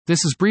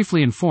This is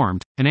Briefly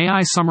Informed, an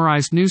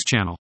AI-summarized news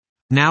channel.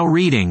 Now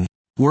reading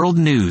World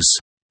News.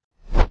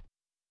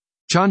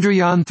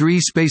 Chandrayaan-3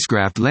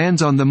 spacecraft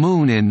lands on the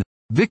Moon in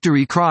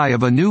victory cry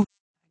of a new.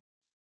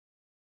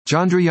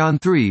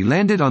 Chandrayaan-3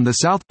 landed on the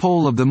south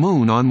pole of the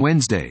Moon on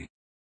Wednesday.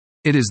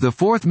 It is the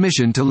fourth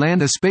mission to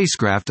land a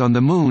spacecraft on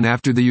the Moon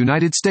after the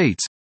United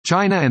States,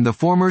 China and the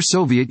former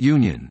Soviet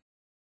Union.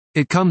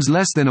 It comes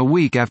less than a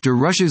week after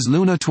Russia's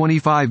Luna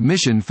 25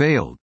 mission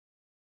failed.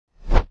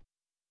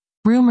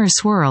 Rumors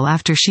swirl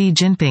after Xi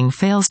Jinping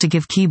fails to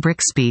give key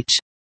BRICS speech.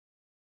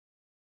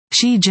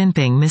 Xi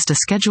Jinping missed a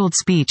scheduled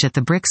speech at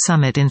the BRICS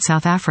summit in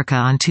South Africa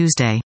on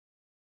Tuesday.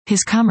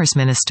 His Commerce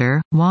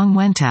Minister, Wang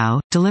Wentao,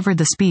 delivered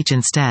the speech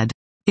instead.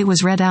 It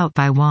was read out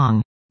by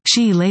Wang.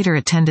 Xi later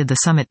attended the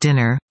summit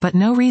dinner, but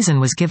no reason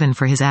was given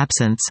for his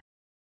absence.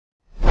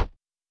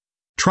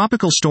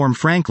 Tropical storm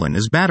Franklin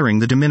is battering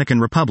the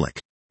Dominican Republic.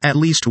 At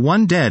least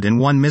one dead and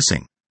one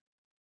missing.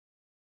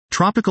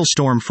 Tropical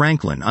storm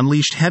Franklin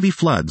unleashed heavy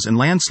floods and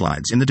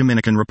landslides in the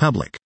Dominican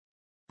Republic.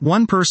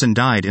 One person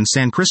died in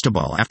San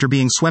Cristobal after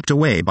being swept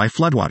away by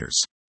floodwaters.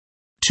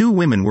 2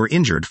 women were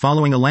injured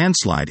following a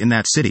landslide in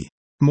that city.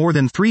 More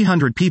than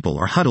 300 people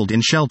are huddled in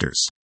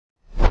shelters.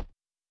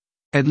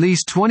 At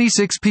least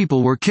 26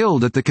 people were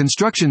killed at the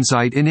construction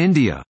site in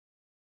India.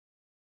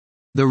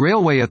 The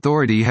Railway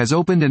Authority has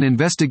opened an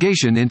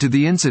investigation into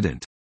the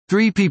incident.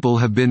 3 people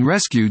have been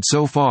rescued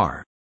so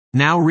far.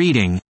 Now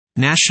reading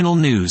National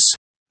News.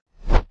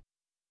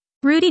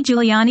 Rudy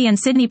Giuliani and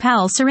Sidney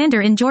Powell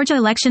surrender in Georgia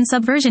election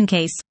subversion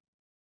case.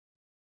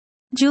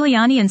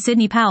 Giuliani and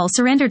Sidney Powell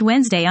surrendered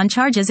Wednesday on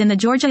charges in the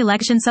Georgia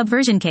election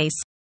subversion case.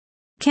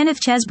 Kenneth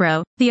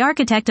Chesbrough, the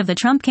architect of the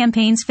Trump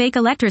campaign's fake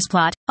electors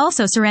plot,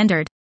 also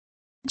surrendered.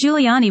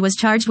 Giuliani was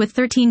charged with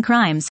 13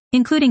 crimes,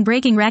 including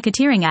breaking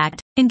Racketeering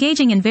Act,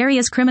 engaging in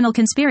various criminal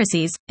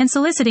conspiracies, and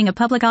soliciting a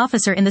public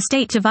officer in the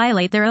state to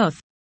violate their oath.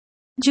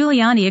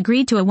 Giuliani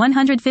agreed to a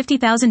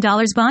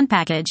 $150,000 bond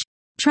package.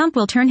 Trump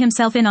will turn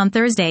himself in on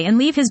Thursday and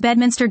leave his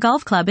Bedminster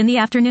Golf Club in the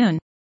afternoon.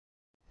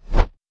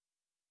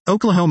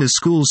 Oklahoma's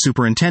school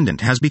superintendent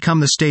has become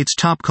the state's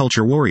top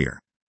culture warrior.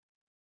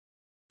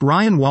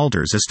 Ryan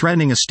Walters is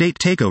threatening a state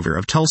takeover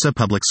of Tulsa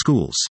public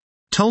schools.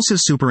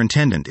 Tulsa's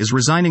superintendent is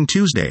resigning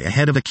Tuesday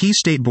ahead of a key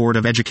state Board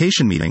of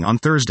Education meeting on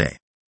Thursday.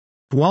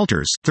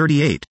 Walters,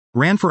 38,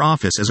 ran for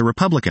office as a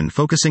Republican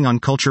focusing on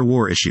culture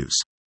war issues.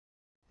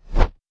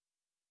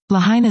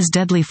 Lahaina's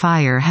deadly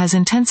fire has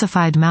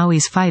intensified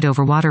Maui's fight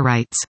over water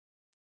rights.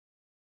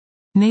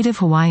 Native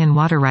Hawaiian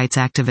water rights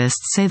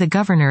activists say the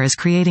governor is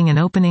creating an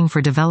opening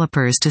for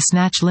developers to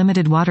snatch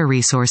limited water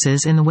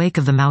resources in the wake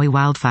of the Maui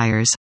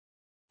wildfires.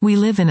 "We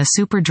live in a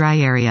super dry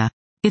area.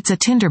 It's a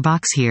tinder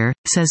box here,"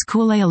 says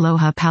Kule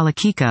Aloha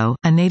Palakiko,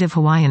 a native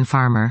Hawaiian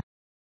farmer.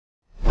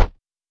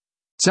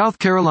 South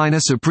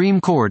Carolina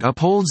Supreme Court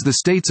upholds the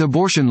state's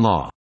abortion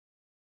law.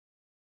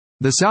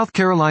 The South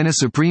Carolina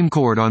Supreme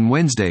Court on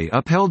Wednesday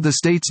upheld the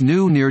state's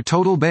new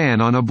near-total ban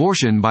on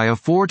abortion by a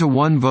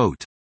 4-to-1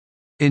 vote.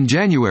 In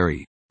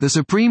January, the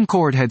Supreme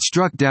Court had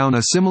struck down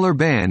a similar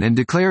ban and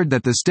declared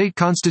that the state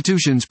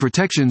constitution's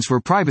protections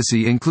for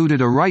privacy included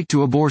a right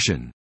to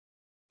abortion.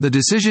 The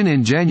decision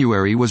in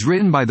January was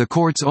written by the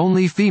court's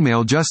only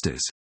female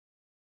justice.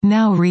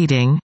 Now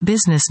reading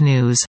Business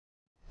News.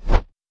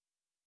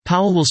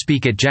 Powell will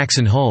speak at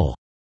Jackson Hole.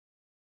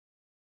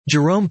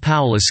 Jerome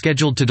Powell is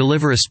scheduled to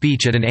deliver a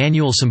speech at an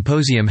annual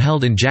symposium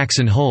held in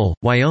Jackson Hole,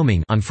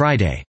 Wyoming, on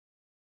Friday.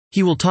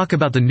 He will talk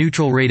about the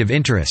neutral rate of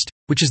interest,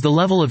 which is the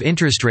level of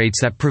interest rates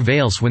that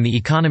prevails when the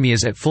economy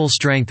is at full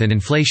strength and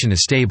inflation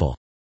is stable.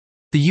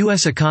 The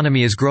U.S.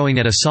 economy is growing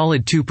at a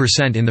solid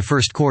 2% in the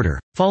first quarter,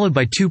 followed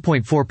by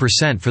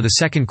 2.4% for the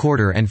second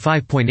quarter and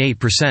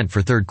 5.8%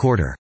 for third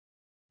quarter.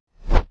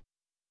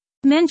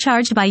 Men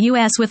charged by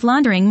U.S. with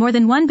laundering more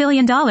than $1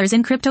 billion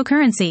in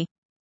cryptocurrency.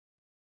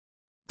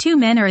 2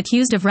 men are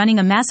accused of running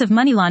a massive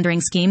money laundering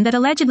scheme that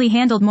allegedly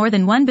handled more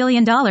than $1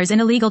 billion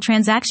in illegal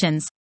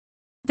transactions.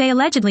 They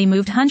allegedly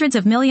moved hundreds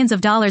of millions of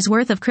dollars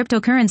worth of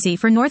cryptocurrency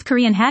for North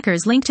Korean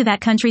hackers linked to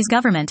that country's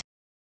government.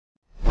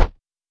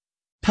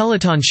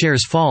 Peloton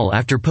shares fall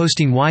after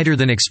posting wider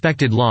than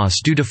expected loss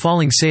due to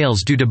falling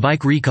sales due to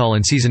bike recall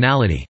and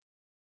seasonality.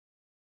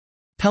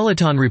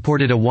 Peloton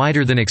reported a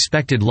wider than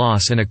expected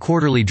loss and a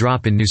quarterly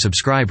drop in new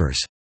subscribers.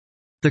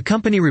 The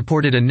company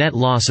reported a net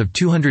loss of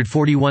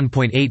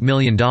 $241.8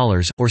 million,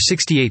 or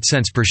 68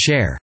 cents per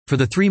share, for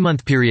the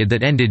 3-month period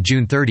that ended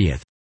June 30.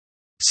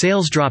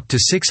 Sales dropped to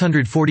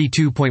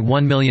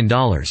 $642.1 million,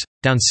 down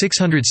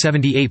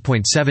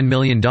 $678.7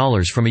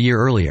 million from a year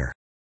earlier.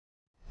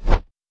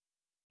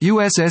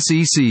 U.S.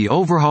 SEC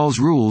overhauls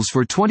rules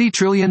for $20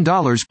 trillion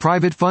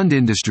private fund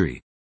industry.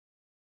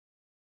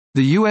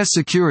 The U.S.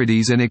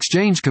 Securities and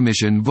Exchange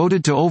Commission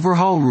voted to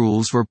overhaul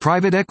rules for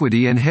private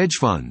equity and hedge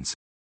funds.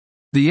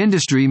 The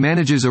industry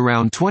manages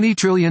around $20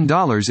 trillion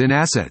in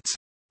assets.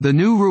 The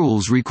new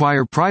rules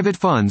require private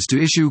funds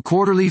to issue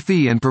quarterly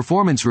fee and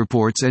performance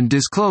reports and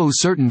disclose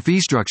certain fee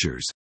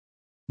structures.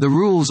 The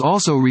rules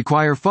also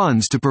require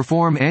funds to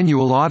perform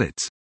annual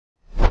audits.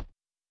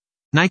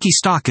 Nike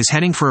stock is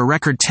heading for a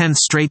record 10th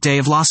straight day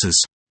of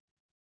losses.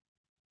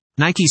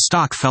 Nike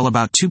stock fell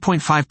about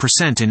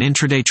 2.5% in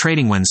intraday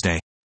trading Wednesday.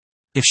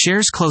 If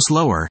shares close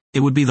lower,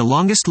 it would be the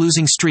longest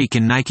losing streak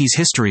in Nike's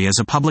history as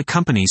a public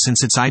company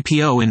since its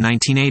IPO in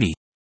 1980.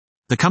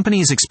 The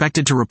company is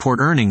expected to report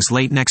earnings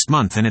late next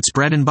month, and its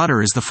bread and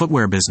butter is the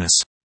footwear business.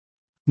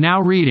 Now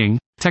reading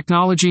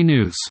Technology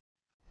News.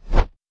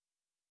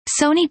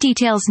 Sony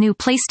details new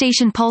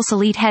PlayStation Pulse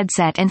Elite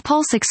headset and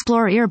Pulse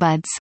Explorer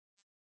earbuds.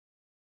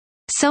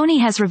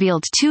 Sony has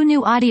revealed two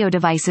new audio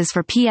devices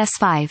for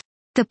PS5.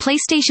 The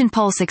PlayStation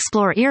Pulse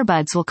Explorer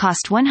earbuds will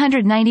cost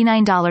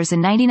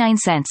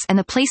 $199.99 and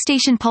the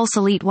PlayStation Pulse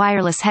Elite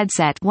wireless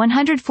headset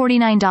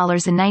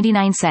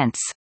 $149.99.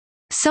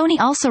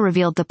 Sony also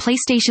revealed the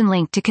PlayStation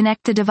Link to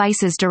connect the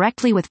devices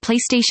directly with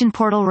PlayStation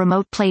Portal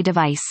Remote Play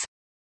device.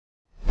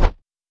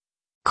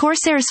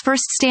 Corsair's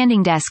first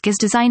standing desk is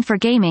designed for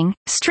gaming,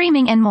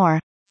 streaming and more.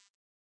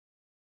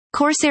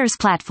 Corsair's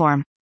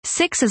platform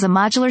 6 is a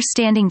modular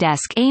standing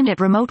desk aimed at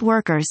remote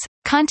workers,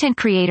 content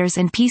creators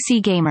and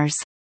PC gamers.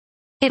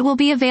 It will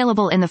be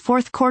available in the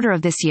fourth quarter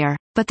of this year,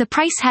 but the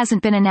price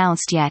hasn't been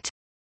announced yet.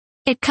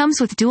 It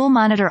comes with dual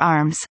monitor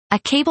arms, a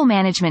cable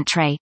management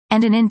tray,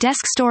 and an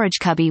in-desk storage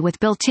cubby with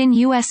built-in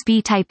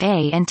USB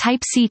Type-A and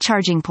Type-C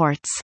charging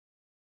ports.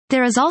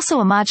 There is also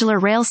a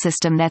modular rail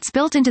system that's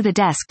built into the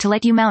desk to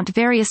let you mount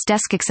various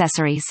desk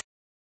accessories.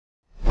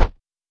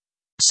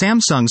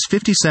 Samsung's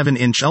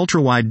 57-inch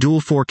ultra-wide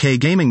dual 4K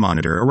gaming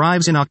monitor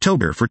arrives in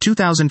October for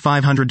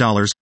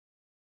 $2,500.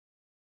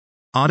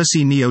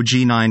 Odyssey Neo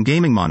G9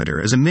 gaming monitor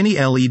is a mini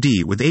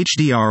LED with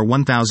HDR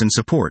 1000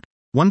 support,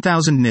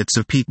 1000 nits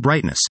of peak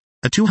brightness,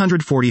 a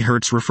 240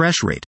 Hz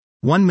refresh rate,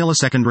 1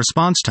 millisecond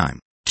response time,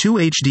 2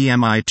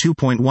 HDMI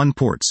 2.1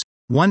 ports,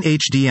 1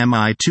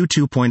 HDMI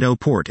 2.0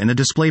 port and a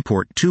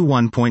DisplayPort 2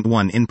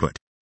 1.1 input.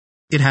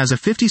 It has a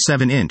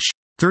 57-inch,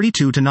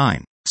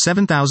 32:9,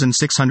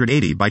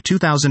 7680 by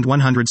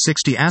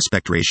 2160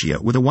 aspect ratio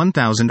with a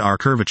 1000R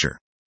curvature.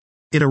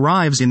 It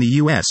arrives in the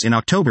US in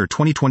October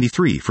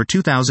 2023 for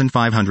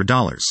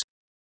 $2,500.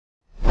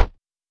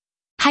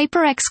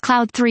 HyperX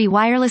Cloud 3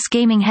 wireless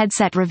gaming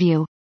headset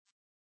review.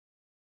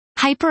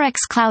 HyperX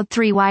Cloud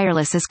 3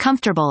 wireless is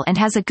comfortable and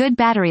has a good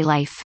battery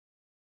life.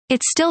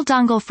 It's still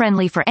dongle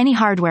friendly for any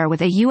hardware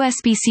with a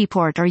USB-C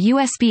port or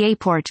USB-A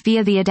port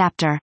via the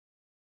adapter.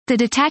 The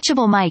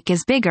detachable mic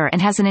is bigger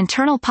and has an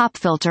internal pop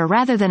filter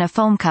rather than a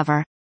foam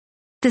cover.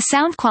 The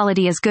sound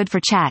quality is good for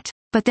chat,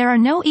 but there are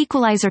no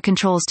equalizer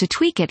controls to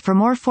tweak it for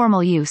more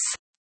formal use.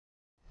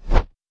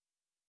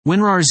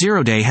 WinRAR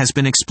Zero Day has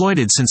been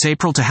exploited since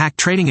April to hack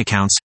trading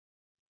accounts.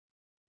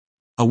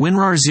 A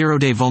WinRAR Zero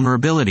Day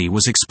vulnerability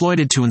was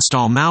exploited to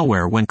install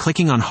malware when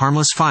clicking on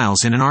harmless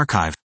files in an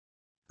archive.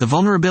 The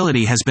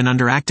vulnerability has been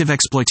under active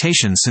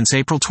exploitation since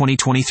April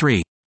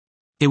 2023.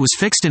 It was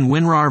fixed in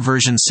WinRAR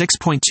version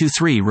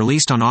 6.23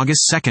 released on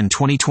August 2,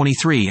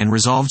 2023 and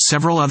resolved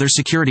several other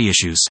security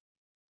issues.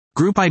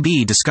 Group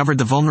IB discovered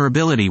the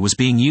vulnerability was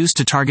being used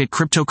to target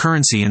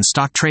cryptocurrency and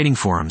stock trading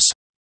forums.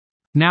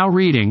 Now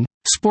reading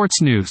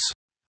Sports News.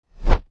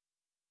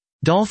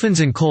 Dolphins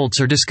and Colts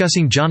are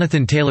discussing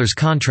Jonathan Taylor's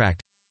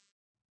contract.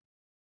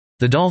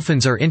 The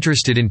Dolphins are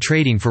interested in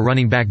trading for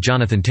running back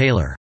Jonathan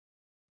Taylor.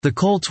 The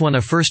Colts want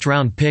a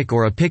first-round pick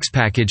or a picks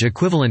package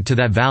equivalent to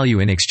that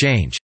value in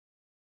exchange.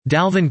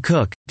 Dalvin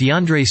Cook,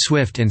 DeAndre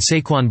Swift and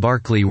Saquon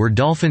Barkley were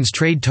Dolphins'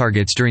 trade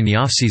targets during the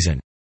offseason.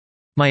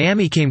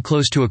 Miami came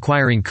close to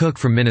acquiring Cook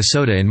from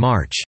Minnesota in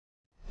March.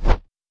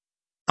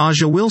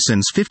 A'ja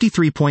Wilson's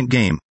 53-point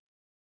game.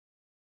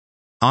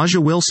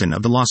 A'ja Wilson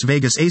of the Las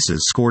Vegas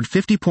Aces scored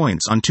 50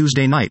 points on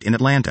Tuesday night in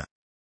Atlanta.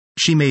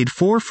 She made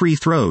 4 free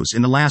throws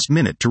in the last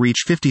minute to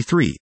reach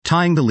 53,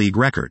 tying the league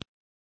record.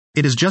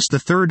 It is just the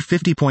third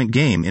 50-point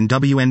game in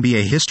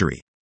WNBA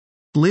history.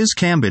 Liz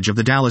Cambage of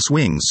the Dallas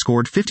Wings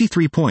scored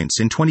 53 points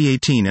in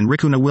 2018 and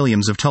Rikuna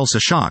Williams of Tulsa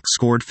Shock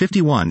scored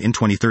 51 in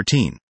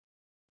 2013.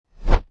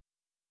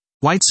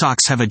 White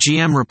Sox have a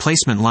GM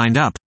replacement lined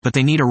up, but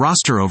they need a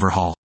roster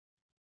overhaul.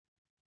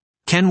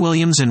 Ken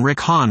Williams and Rick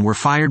Hahn were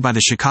fired by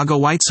the Chicago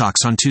White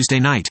Sox on Tuesday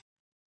night.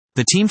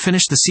 The team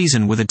finished the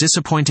season with a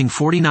disappointing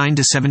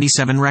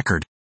 49-77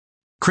 record.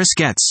 Chris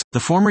Getz, the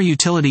former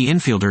utility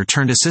infielder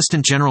turned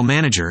assistant general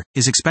manager,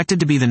 is expected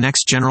to be the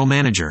next general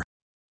manager.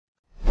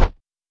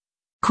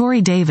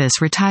 Corey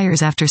Davis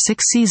retires after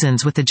 6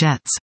 seasons with the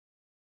Jets.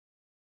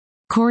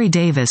 Corey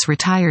Davis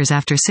retires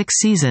after 6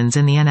 seasons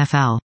in the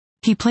NFL.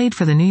 He played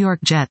for the New York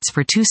Jets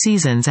for 2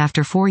 seasons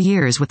after 4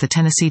 years with the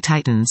Tennessee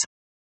Titans.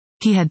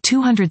 He had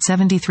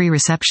 273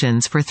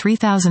 receptions for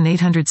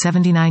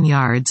 3,879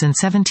 yards and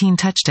 17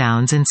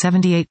 touchdowns in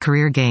 78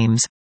 career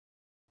games.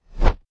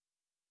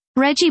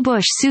 Reggie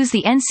Bush sues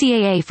the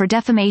NCAA for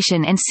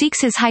defamation and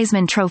seeks his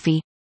Heisman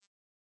Trophy.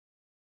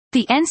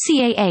 The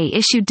NCAA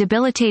issued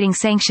debilitating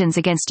sanctions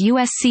against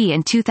USC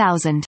in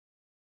 2000.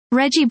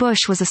 Reggie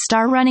Bush was a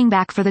star running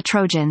back for the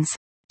Trojans.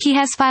 He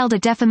has filed a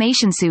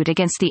defamation suit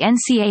against the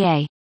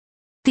NCAA.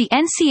 The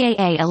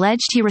NCAA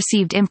alleged he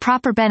received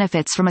improper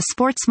benefits from a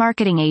sports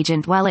marketing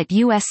agent while at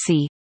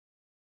USC.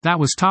 That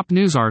was top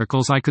news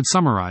articles I could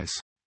summarize.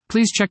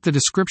 Please check the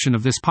description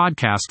of this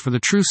podcast for the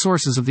true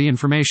sources of the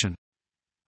information.